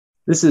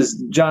This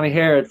is Johnny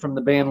Harrod from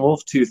the band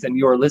Wolftooth, and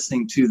you're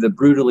listening to the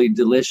Brutally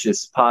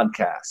Delicious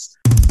podcast.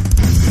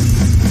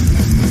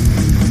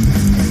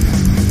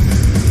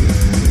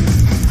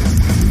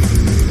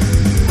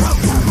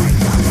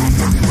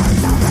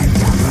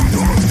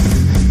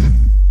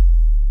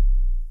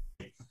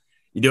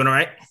 You doing all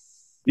right?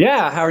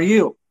 Yeah, how are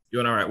you?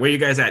 Doing all right. Where are you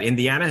guys at?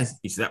 Indiana?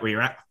 Is that where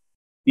you're at?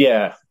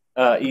 Yeah,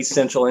 East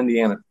Central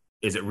Indiana.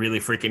 Is it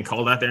really freaking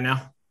cold out there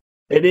now?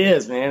 It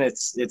is, man.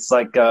 It's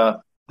like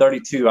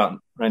 32 out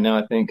right now,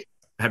 I think.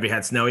 Have you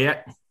had snow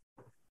yet?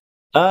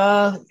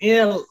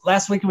 Yeah,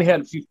 last week we had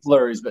a few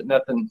flurries, but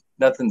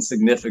nothing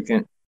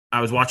significant.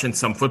 I was watching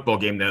some football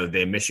game the other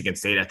day, Michigan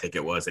State, I think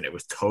it was, and it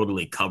was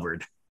totally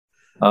covered.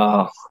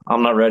 I'm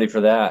not ready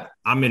for that.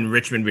 I'm in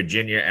Richmond,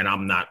 Virginia, and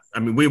I'm not. I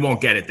mean, we won't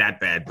get it that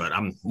bad, but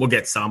we'll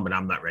get some, but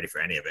I'm not ready for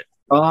any of it.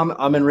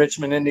 I'm in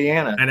Richmond,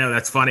 Indiana. I know,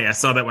 that's funny. I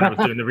saw that when I was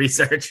doing the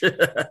research.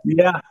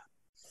 Yeah,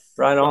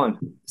 right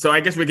on. So I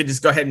guess we could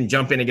just go ahead and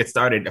jump in and get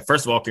started.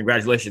 First of all,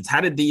 congratulations.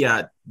 How did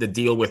the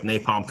deal with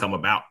Napalm come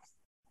about?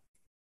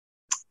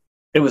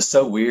 It was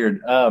so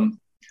weird.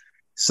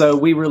 So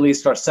we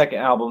released our second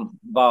album,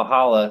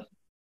 Valhalla,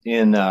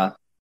 in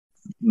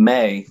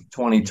May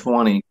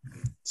 2020.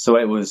 So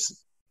it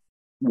was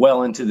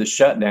well into the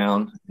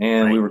shutdown,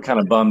 and Right. we were kind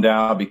of bummed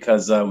out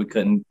because we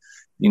couldn't,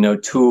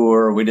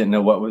 tour. We didn't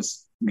know what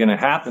was going to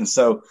happen.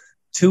 So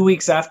 2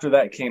 weeks after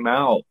that came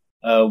out,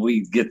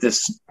 we get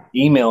this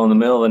email in the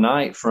middle of the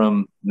night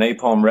from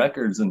Napalm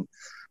Records and,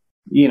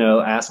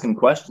 asking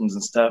questions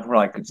and stuff. We're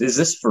like, is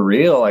this for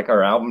real? Like,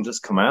 our album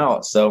just come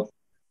out. So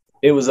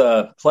it was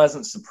a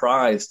pleasant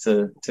surprise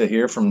to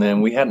hear from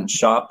them. We hadn't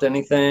shopped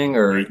anything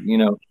or,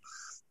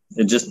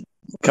 it just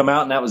come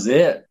out and that was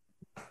it.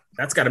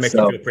 That's got to make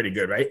you feel pretty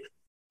good, right?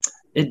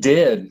 It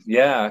did.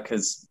 Yeah.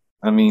 Cause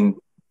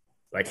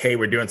like, hey,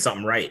 we're doing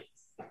something right.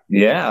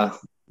 Yeah,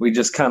 we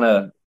just kind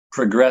of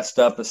progressed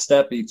up a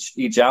step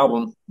each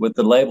album with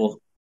the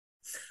label.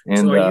 And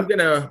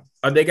so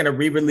are they gonna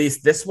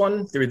re-release this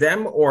one through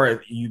them, or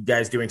are you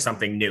guys doing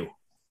something new?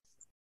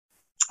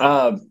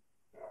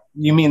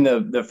 You mean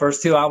the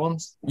first two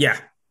albums? Yeah.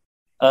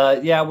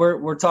 Yeah,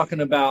 we're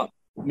talking about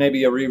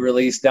maybe a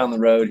re-release down the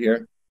road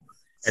here.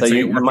 So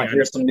you might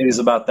hear some news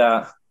about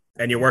that.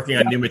 And you're working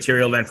on new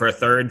material then for a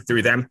third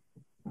through them?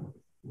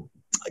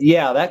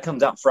 Yeah, that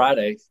comes out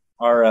Friday.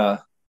 Our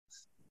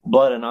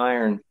Blood and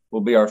Iron will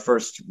be our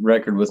first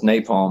record with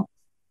Napalm.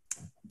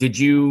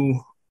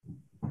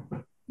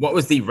 What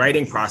was the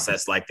writing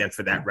process like then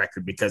for that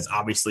record? Because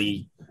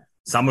obviously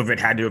some of it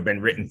had to have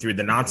been written through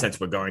the nonsense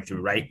we're going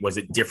through, right? Was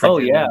it different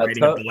than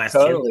writing of the last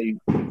totally.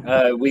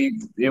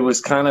 It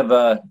was kind of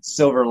a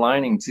silver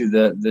lining to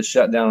the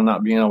shutdown and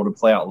not being able to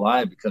play out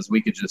live, because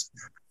we could just,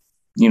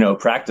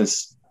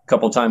 practice a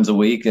couple times a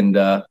week, and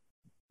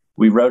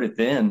we wrote it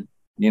then.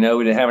 We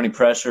didn't have any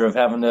pressure of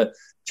having to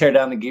tear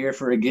down the gear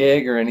for a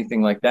gig or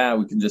anything like that.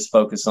 We could just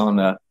focus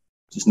on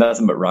just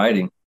nothing but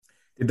writing.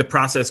 Did the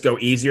process go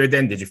easier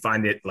then? Did you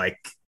find it more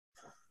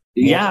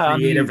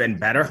creative and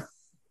better?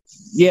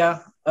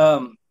 Yeah.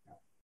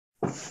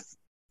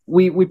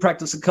 We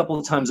practice a couple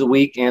of times a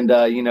week, and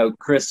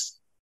Chris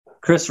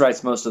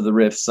writes most of the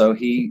riffs, so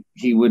he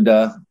would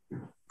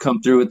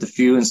come through with a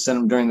few and send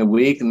them during the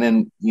week, and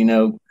then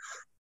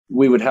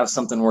we would have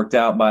something worked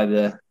out by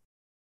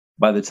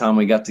the time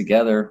we got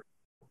together.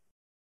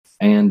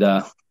 And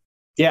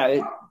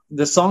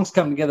the songs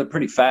come together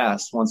pretty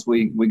fast once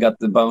we got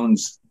the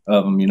bones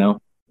of them.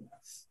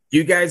 Do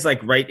you guys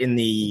write in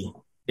the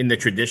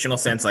traditional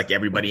sense, like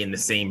everybody in the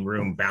same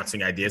room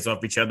bouncing ideas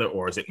off each other,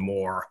 or is it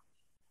more?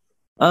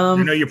 I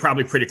know you're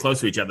probably pretty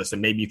close to each other, so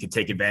maybe you could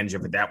take advantage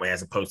of it that way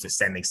as opposed to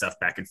sending stuff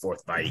back and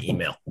forth by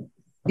email.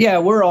 Yeah,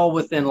 we're all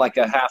within like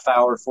a half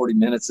hour, 40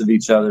 minutes of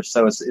each other,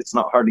 so it's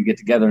not hard to get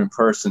together in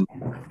person.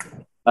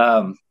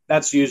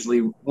 That's usually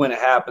when it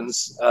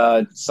happens.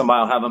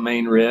 Somebody will have a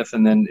main riff,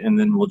 and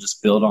then we'll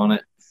just build on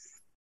it.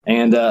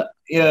 And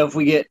if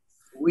we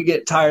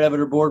get tired of it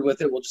or bored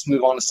with it, we'll just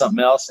move on to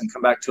something else and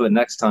come back to it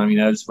next time.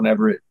 Just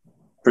whenever it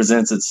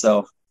presents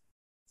itself.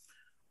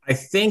 I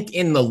think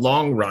in the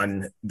long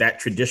run, that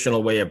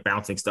traditional way of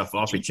bouncing stuff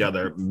off each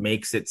other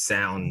makes it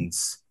sound,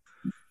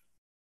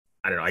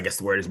 I don't know, I guess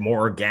the word is more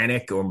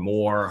organic or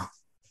more.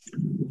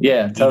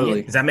 Yeah,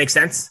 totally. Does that make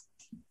sense?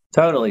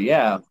 Totally.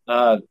 Yeah.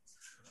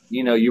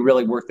 You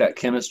really work that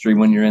chemistry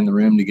when you're in the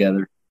room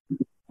together,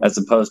 as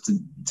opposed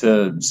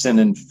to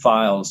sending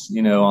files,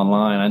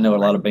 online. I know a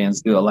lot of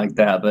bands do it like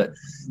that, but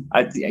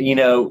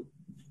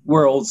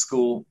we're old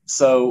school.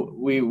 So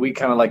we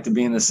kind of like to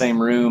be in the same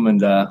room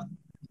and,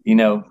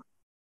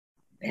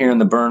 hearing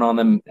the burn on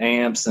them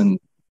amps and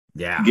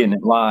getting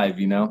it live,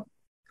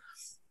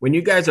 When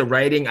you guys are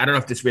writing, I don't know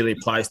if this really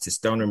applies to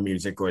stoner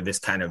music or this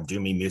kind of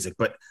doomy music,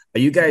 but are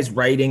you guys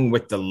writing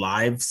with the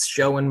live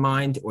show in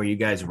mind, or are you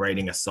guys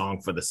writing a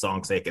song for the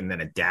song's sake and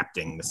then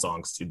adapting the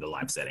songs to the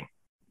live setting?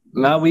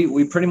 No,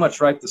 we pretty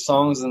much write the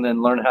songs and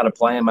then learn how to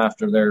play them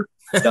after they're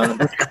done and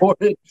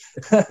recorded.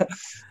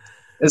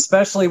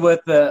 Especially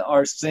with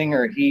our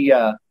singer,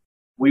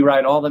 we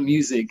write all the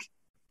music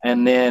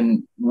and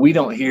then we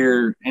don't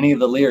hear any of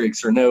the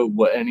lyrics or know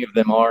what any of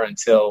them are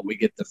until we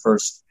get the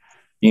first,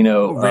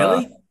 Oh,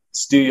 really?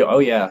 studio. Oh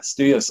yeah,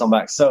 studio song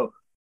back. So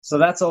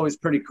that's always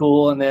pretty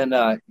cool. And then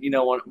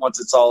once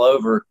it's all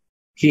over,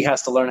 he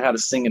has to learn how to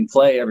sing and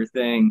play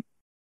everything,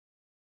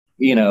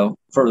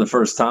 for the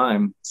first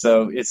time.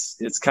 So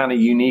it's kind of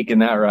unique in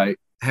that, right?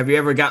 Have you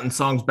ever gotten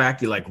songs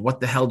back? You're like, what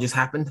the hell just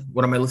happened?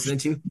 What am I listening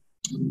to?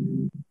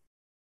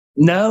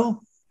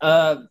 No.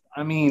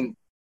 I mean,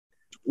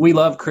 we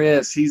love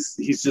Chris. He's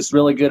just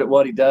really good at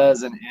what he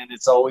does. And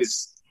it's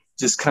always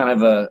just kind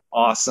of a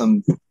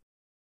awesome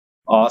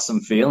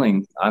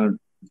feeling.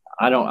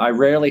 I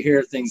rarely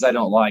hear things I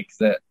don't like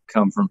that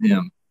come from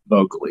him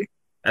vocally.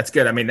 That's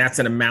good. I mean, that's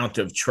an amount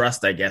of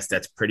trust, I guess.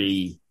 That's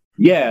pretty.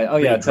 Yeah. Oh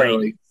yeah, great.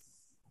 totally.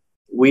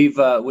 We've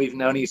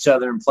known each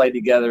other and played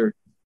together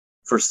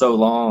for so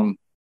long,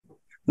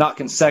 not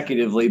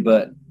consecutively,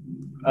 but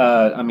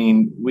I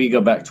mean, we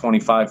go back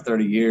 25,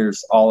 30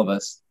 years, all of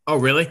us. Oh,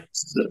 really?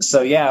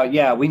 So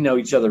yeah, we know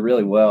each other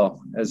really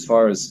well as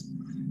far as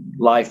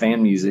life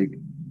and music.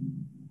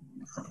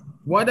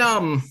 What,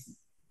 and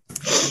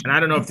I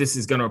don't know if this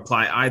is going to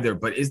apply either,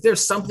 but is there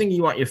something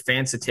you want your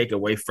fans to take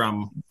away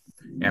from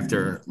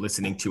after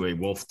listening to a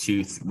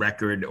Wolftooth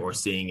record or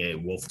seeing a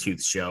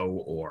Wolftooth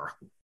show, or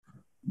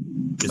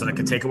is like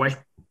a takeaway?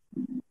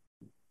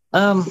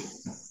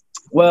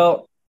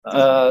 Well,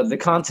 the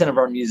content of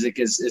our music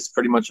is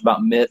pretty much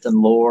about myth and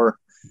lore.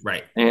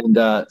 Right. And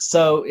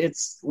so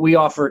we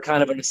offer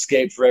kind of an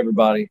escape for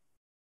everybody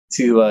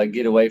to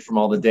get away from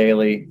all the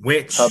daily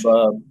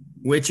hubbub.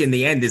 Which in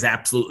the end is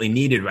absolutely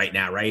needed right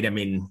now, right? I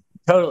mean,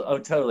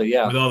 totally,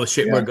 yeah. With all the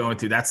shit we're going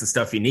through, that's the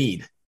stuff you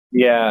need.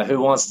 Yeah, who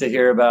wants to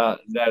hear about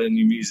that in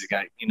your music?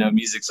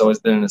 Music's always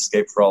been an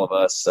escape for all of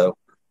us, so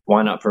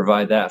why not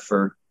provide that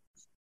for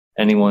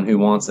anyone who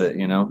wants it,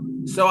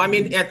 So, I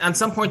mean, at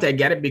some point I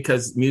get it,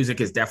 because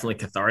music is definitely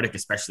cathartic,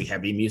 especially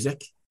heavy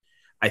music.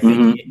 I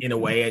think in a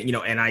way,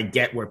 and I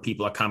get where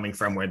people are coming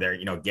from, where they're,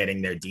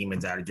 getting their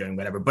demons out or doing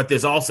whatever, but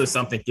there's also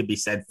something to be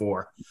said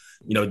for,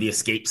 the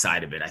escape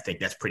side of it. I think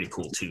that's pretty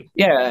cool too.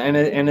 Yeah.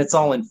 And it's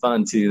all in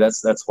fun too.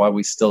 That's why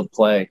we still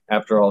play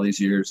after all these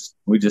years.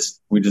 We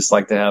just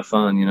like to have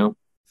fun,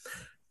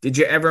 Did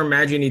you ever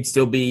imagine you'd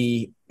still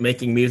be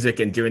making music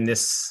and doing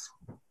this?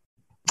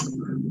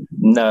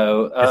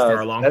 No. This far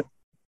along?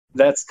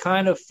 That's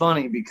kind of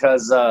funny,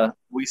 because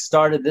we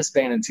started this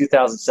band in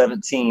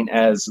 2017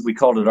 as we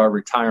called it our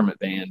retirement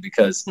band,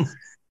 because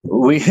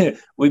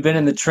we've been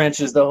in the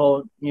trenches the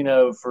whole,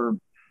 for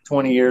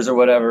 20 years or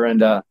whatever. And,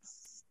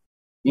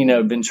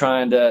 been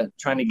trying to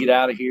get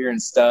out of here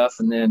and stuff.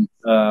 And then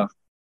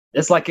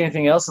it's like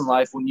anything else in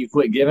life. When you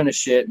quit giving a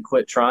shit and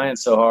quit trying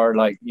so hard,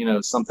 like,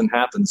 something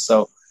happens.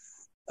 So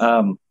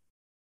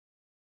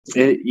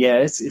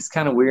it's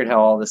kind of weird how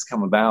all this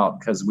come about,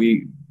 because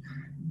we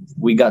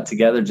got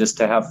together just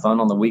to have fun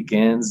on the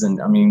weekends.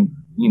 And I mean,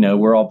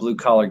 we're all blue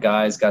collar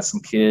guys, got some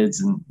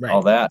kids and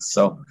all that.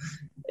 So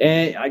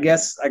I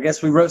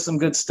guess we wrote some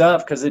good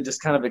stuff, because it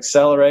just kind of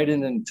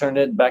accelerated and turned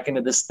it back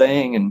into this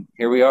thing. And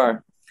here we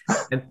are.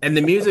 And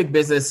the music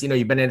business,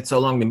 you've been in it so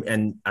long,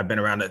 and I've been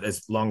around it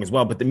as long as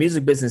well, but the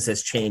music business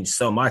has changed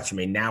so much. I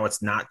mean, now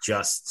it's not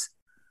just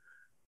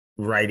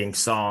writing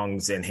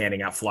songs and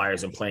handing out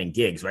flyers and playing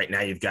gigs. Right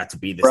now, you've got to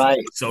be this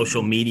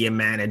social media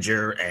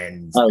manager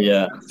and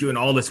doing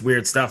all this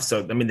weird stuff.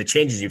 So, I mean, the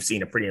changes you've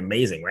seen are pretty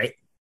amazing, right?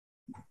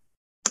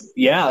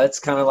 Yeah, it's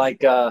kind of like,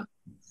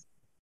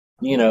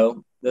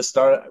 the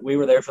start. We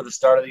were there for the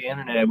start of the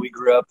internet. We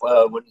grew up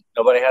when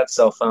nobody had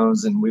cell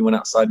phones, and we went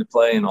outside to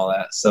play and all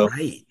that. So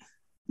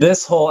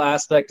this whole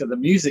aspect of the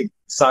music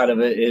side of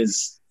it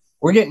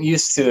we're getting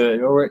used to it.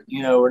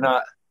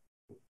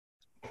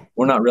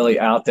 We're not really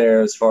out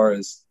there as far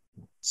as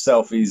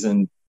selfies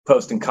and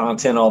posting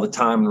content all the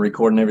time and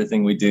recording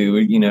everything we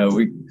do.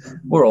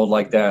 We're old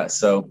like that.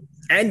 So,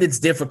 and it's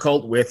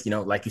difficult with,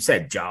 like you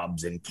said,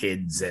 jobs and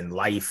kids and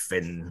life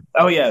and.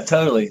 Oh yeah,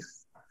 totally.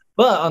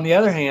 But on the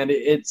other hand,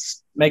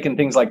 it's making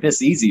things like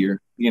this easier,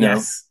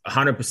 Yes,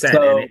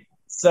 100%.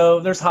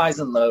 So there's highs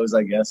and lows,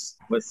 I guess,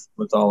 with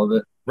all of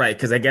it. Right.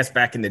 Because I guess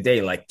back in the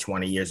day, like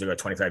 20 years ago,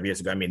 25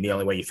 years ago, I mean, the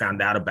only way you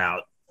found out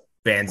about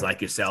bands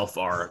like yourself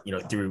are,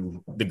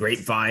 through the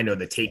grapevine or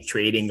the tape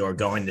trading or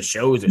going to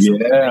shows or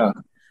something. Yeah. Right?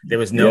 There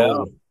was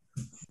no.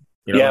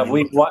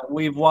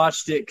 We've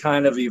watched it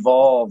kind of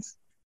evolve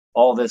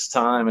all this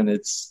time, and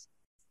it's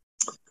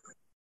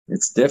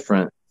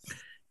different.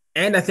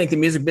 And I think the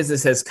music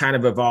business has kind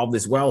of evolved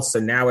as well. So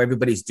now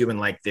everybody's doing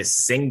like this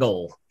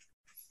single,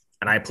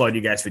 and I applaud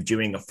you guys for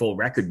doing a full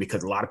record,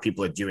 because a lot of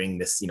people are doing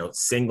this,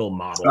 single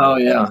model. Oh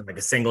yeah. Like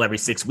a single every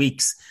 6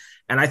 weeks.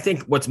 And I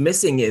think what's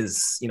missing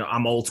is,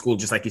 I'm old school,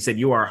 just like you said,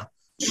 you are.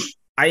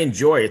 I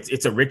enjoy it.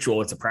 It's a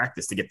ritual. It's a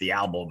practice to get the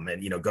album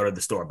and, go to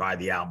the store, buy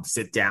the album,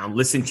 sit down,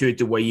 listen to it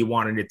the way you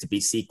wanted it to be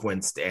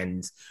sequenced,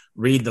 and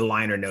read the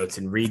liner notes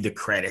and read the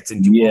credits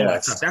and do all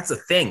that stuff. That's a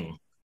thing.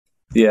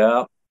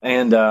 Yeah.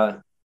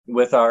 And,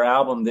 with our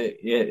album,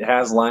 it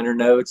has liner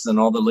notes and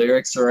all the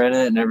lyrics are in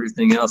it and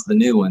everything else, the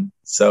new one.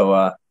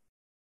 So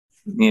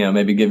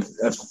maybe give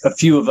a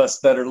few of us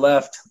that are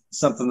left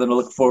something to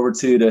look forward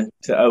to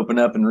open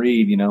up and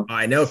read.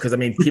 I know, because I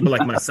mean, people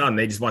like my son,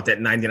 they just want that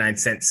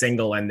 99-cent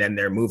single and then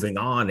they're moving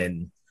on.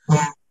 And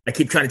I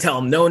keep trying to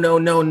tell them, no, no,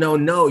 no, no,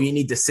 no. You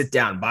need to sit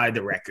down, buy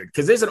the record,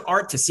 because there's an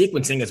art to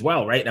sequencing as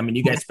well, right? I mean,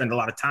 you guys spend a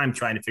lot of time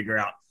trying to figure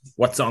out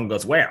what song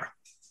goes where.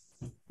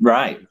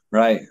 Right.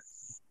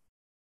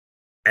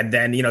 And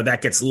then,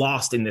 that gets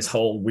lost in this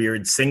whole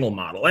weird single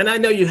model. And I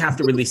know you have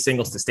to release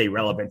singles to stay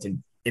relevant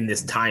in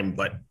this time,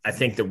 but I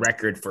think the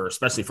record,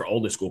 especially for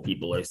older school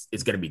people,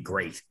 is going to be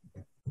great.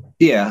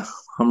 Yeah,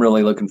 I'm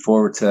really looking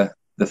forward to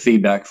the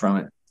feedback from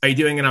it. Are you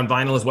doing it on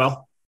vinyl as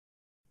well?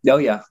 Oh,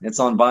 yeah. It's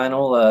on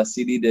vinyl,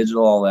 CD,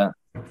 digital, all that.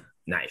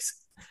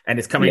 Nice. And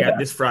it's coming out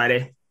this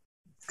Friday.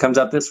 Comes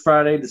out this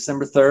Friday,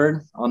 December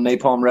 3rd on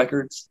Napalm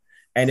Records.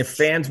 And if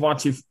fans want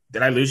to...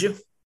 Did I lose you?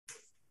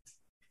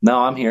 No,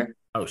 I'm here.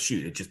 Oh,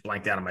 shoot. It just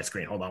blanked out on my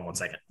screen. Hold on one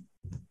second.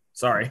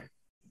 Sorry.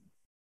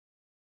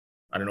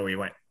 I don't know where you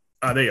went.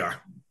 Oh, there you are.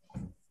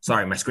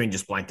 Sorry, my screen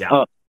just blanked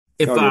out.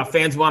 If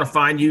fans want to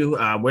find you,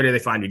 where do they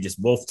find you? Just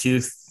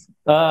Wolftooth?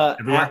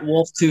 At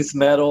Wolftooth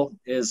Metal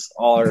is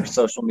all our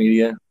social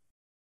media.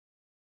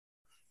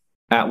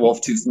 At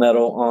Wolftooth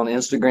Metal on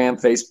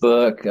Instagram,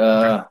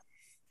 Facebook,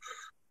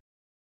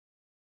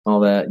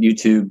 all that,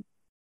 YouTube.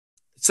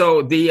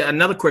 So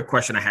another quick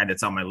question I had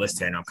that's on my list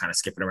here, and I'm kind of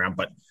skipping around,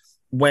 but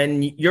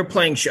when you're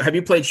playing, have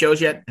you played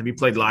shows yet? Have you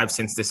played live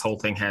since this whole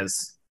thing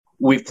has?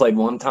 We've played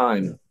one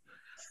time.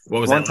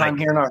 What was one that time like?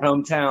 Here in our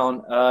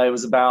hometown? It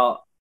was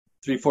about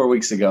 3-4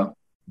 weeks ago.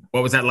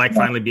 What was that like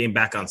finally being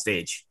back on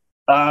stage?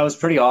 It was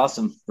pretty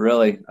awesome,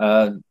 really.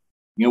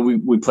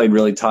 We played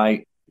really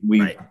tight. We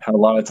had a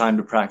lot of time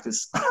to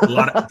practice.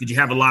 Did you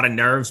have a lot of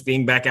nerves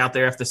being back out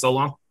there after so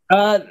long?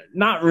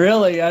 Not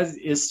really.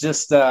 It's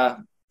just I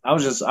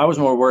was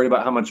more worried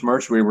about how much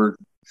merch we were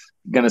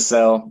going to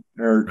sell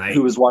or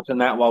who was watching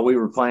that while we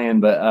were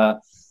playing.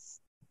 But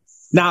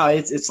no,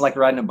 it's like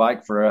riding a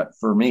bike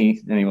for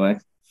me anyway.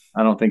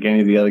 I don't think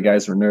any of the other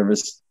guys were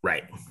nervous.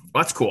 Right. Well,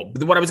 that's cool.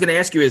 But what I was going to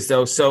ask you is,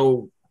 though,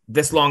 so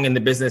this long in the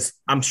business,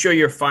 I'm sure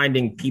you're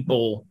finding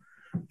people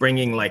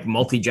bringing like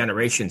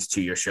multi-generations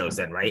to your shows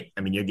then, right?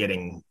 I mean, you're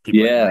getting people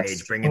your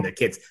age bringing their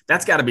kids.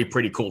 That's got to be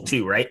pretty cool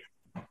too, right?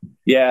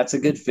 Yeah, it's a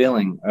good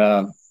feeling.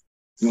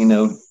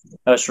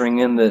 Ushering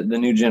in the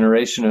new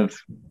generation of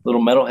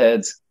little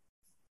metalheads.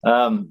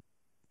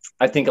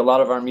 I think a lot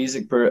of our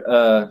music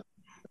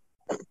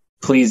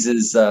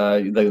pleases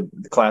the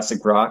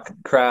classic rock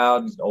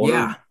crowd,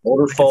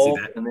 older folk,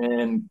 and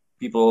then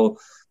people,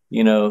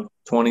 20s,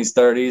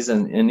 30s,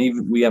 and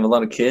even we have a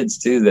lot of kids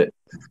too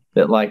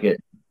that like it.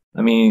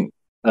 I mean,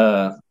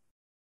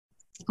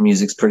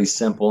 music's pretty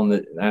simple in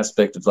the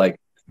aspect of like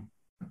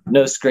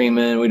no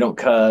screaming, we don't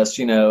cuss,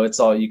 it's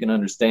all, you can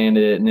understand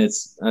it,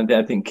 and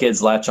I think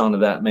kids latch onto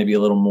that maybe a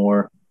little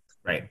more.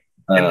 Right.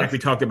 And like we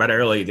talked about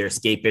earlier, their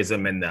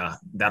escapism and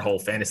that whole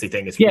fantasy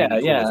thing is really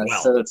cool as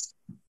well. So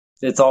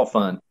it's all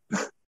fun.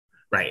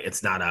 Right.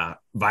 It's not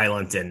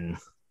violent, and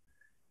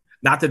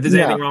not that there's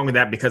anything wrong with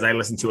that, because I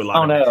listen to a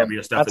lot of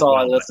heavier stuff. That's all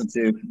I listen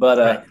to.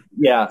 But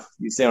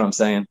you see what I'm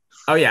saying?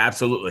 Oh yeah,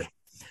 absolutely.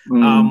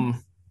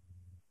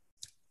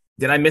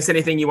 Did I miss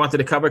anything you wanted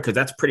to cover? Because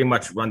that's pretty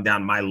much run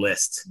down my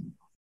list.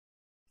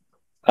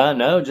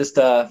 No, just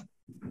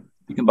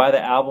you can buy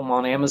the album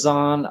on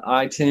Amazon,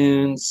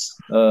 iTunes,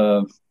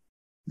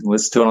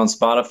 listen to it on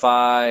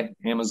Spotify,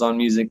 Amazon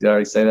Music. Did I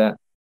already say that?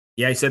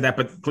 Yeah, you said that,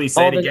 but please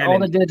say it again. All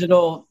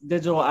the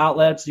digital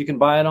outlets you can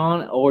buy it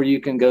on, or you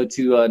can go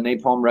to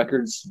Napalm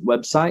Records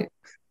website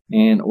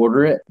and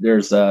order it.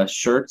 There's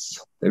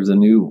shirts. There's a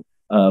new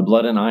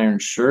Blood and Iron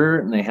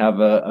shirt, and they have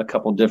a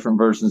couple different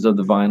versions of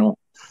the vinyl,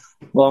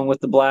 along with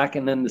the black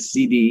and then the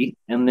CD.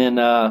 And then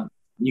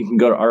you can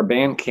go to our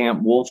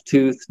Bandcamp,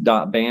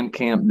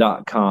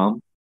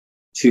 wolftooth.bandcamp.com,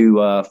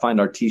 to find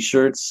our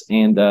T-shirts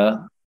and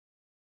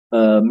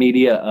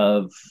media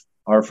of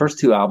our first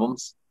two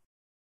albums.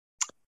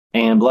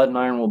 And Blood and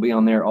Iron will be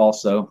on there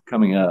also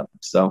coming up.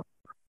 So,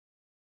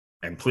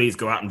 and please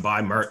go out and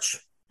buy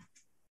merch.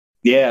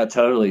 Yeah,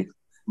 totally.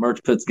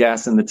 Merch puts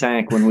gas in the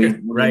tank when we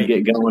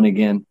get going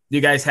again. Do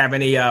you guys have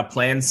any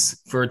plans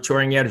for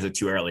touring yet, or is it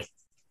too early?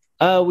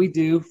 We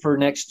do for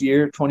next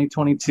year,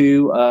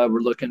 2022. We're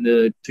looking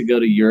to go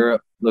to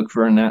Europe, look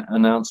for an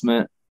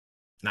announcement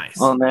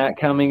on that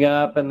coming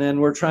up. And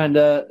then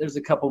there's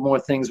a couple more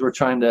things we're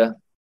trying to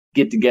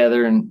get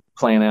together and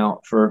plan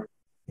out for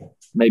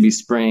maybe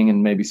spring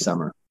and maybe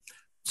summer.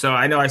 So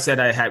I know I said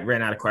I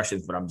ran out of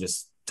questions, but I'm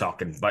just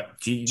talking. But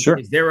sure.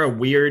 Is there a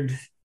weird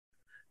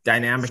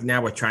dynamic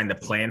now with trying to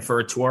plan for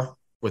a tour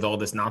with all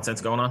this nonsense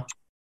going on?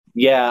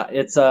 Yeah,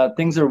 it's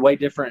things are way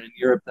different in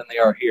Europe than they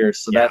are here.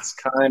 So that's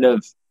kind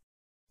of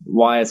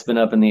why it's been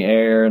up in the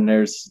air, and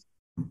it's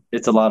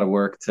a lot of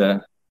work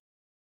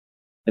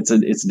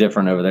it's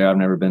different over there. I've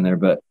never been there,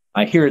 but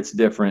I hear it's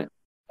different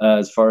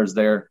as far as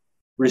their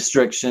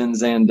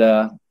restrictions and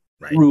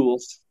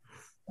rules.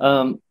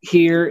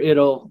 Here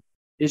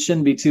it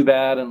shouldn't be too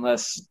bad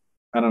unless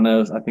I don't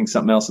know. I think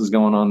something else is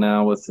going on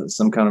now with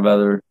some kind of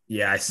other.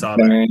 Yeah, I saw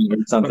that. Or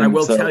something. But I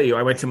will tell you,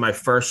 I went to my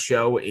first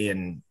show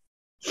in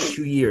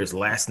 2 years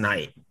last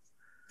night.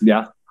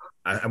 Yeah.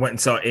 I went and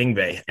saw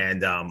Yngwie,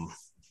 and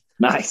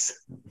nice.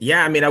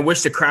 Yeah, I mean, I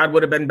wish the crowd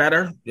would have been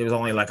better. There was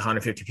only like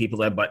 150 people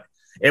there, but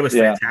it was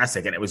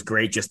fantastic, and it was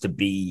great just to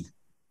be,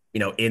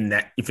 in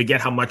that. You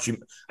forget how much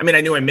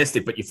I knew I missed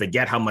it, but you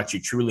forget how much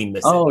you truly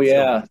miss it. Oh,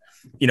 yeah.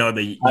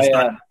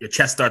 So, your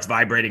chest starts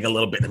vibrating a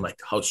little bit, and I'm like,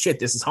 oh, shit,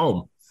 this is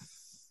home.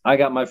 I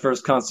got my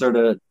first concert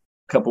a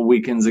couple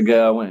weekends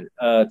ago. I went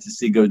to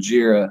see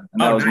Gojira,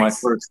 and that was my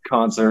first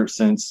concert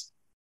since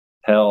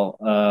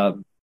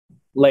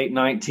late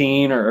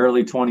 19 or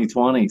early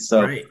 2020.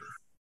 So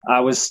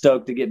I was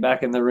stoked to get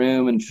back in the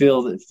room and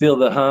feel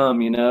the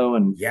hum,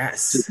 and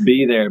just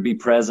be there, be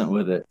present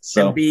with it.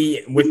 So and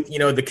be with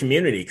the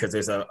community, because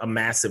there's a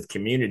massive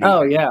community.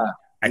 Oh yeah.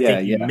 I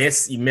think you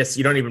miss,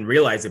 you don't even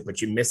realize it,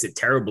 but you miss it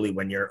terribly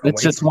when you're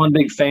It's just one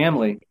big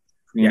family,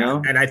 you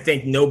know? And I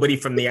think nobody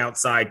from the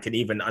outside can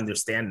even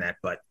understand that.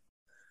 But,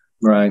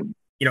 right.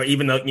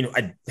 Even though,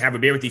 I have a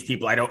beer with these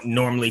people, I don't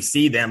normally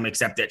see them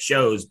except at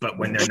shows. But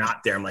when they're not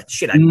there, I'm like,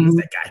 shit, I miss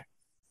that guy.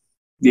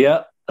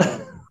 Yeah.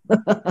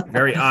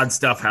 Very odd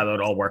stuff how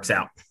that all works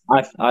out.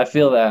 I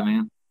feel that,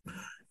 man.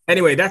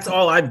 Anyway, that's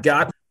all I've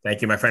got.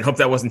 Thank you, my friend. Hope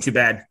that wasn't too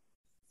bad.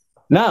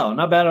 No,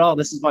 not bad at all.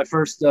 This is my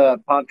first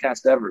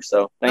podcast ever,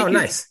 so thank you.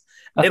 Nice.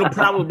 It'll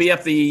probably be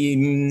up the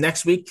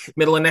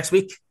middle of next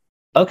week.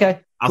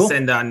 Okay, I'll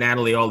send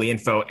Natalie all the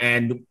info,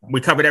 and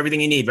we covered everything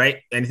you need,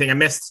 right? Anything I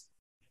missed?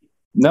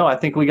 No, I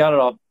think we got it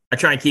all. I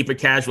try and keep it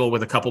casual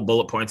with a couple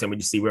bullet points, and we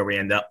just see where we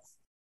end up.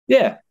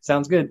 Yeah,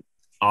 sounds good.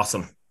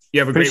 Awesome.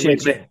 You have a great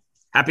week.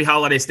 Happy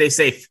holidays. Stay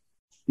safe.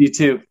 You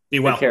too. Be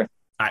well. Take care.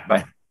 All right,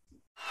 bye.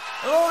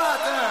 Hello out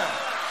there.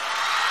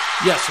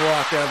 Yes, hello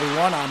out there,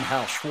 everyone. I'm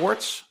Hal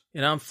Schwartz.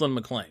 And I'm Flynn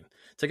McLean.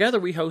 Together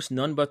we host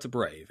None But the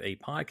Brave, a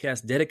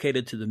podcast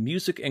dedicated to the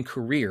music and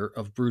career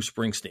of Bruce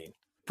Springsteen.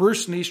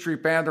 Bruce and E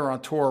Street Band are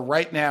on tour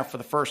right now for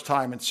the first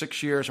time in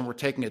 6 years, and we're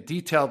taking a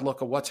detailed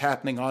look at what's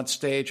happening on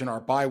stage in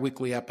our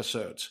bi-weekly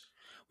episodes.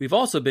 We've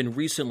also been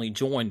recently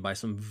joined by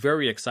some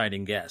very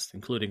exciting guests,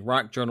 including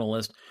rock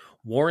journalist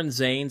Warren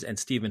Zanes and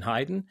Stephen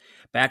Hayden,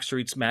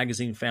 Backstreet's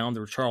Magazine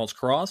founder Charles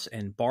Cross,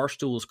 and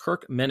Barstool's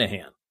Kirk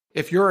Minahan.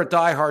 If you're a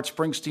diehard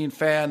Springsteen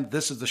fan,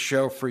 this is the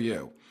show for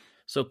you.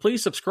 So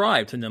please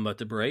subscribe to None But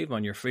the Brave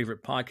on your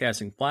favorite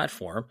podcasting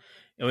platform,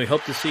 and we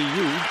hope to see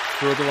you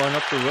further on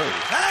up the road.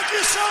 Thank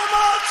you so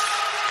much.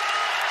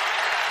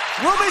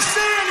 We'll be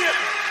seeing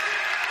you.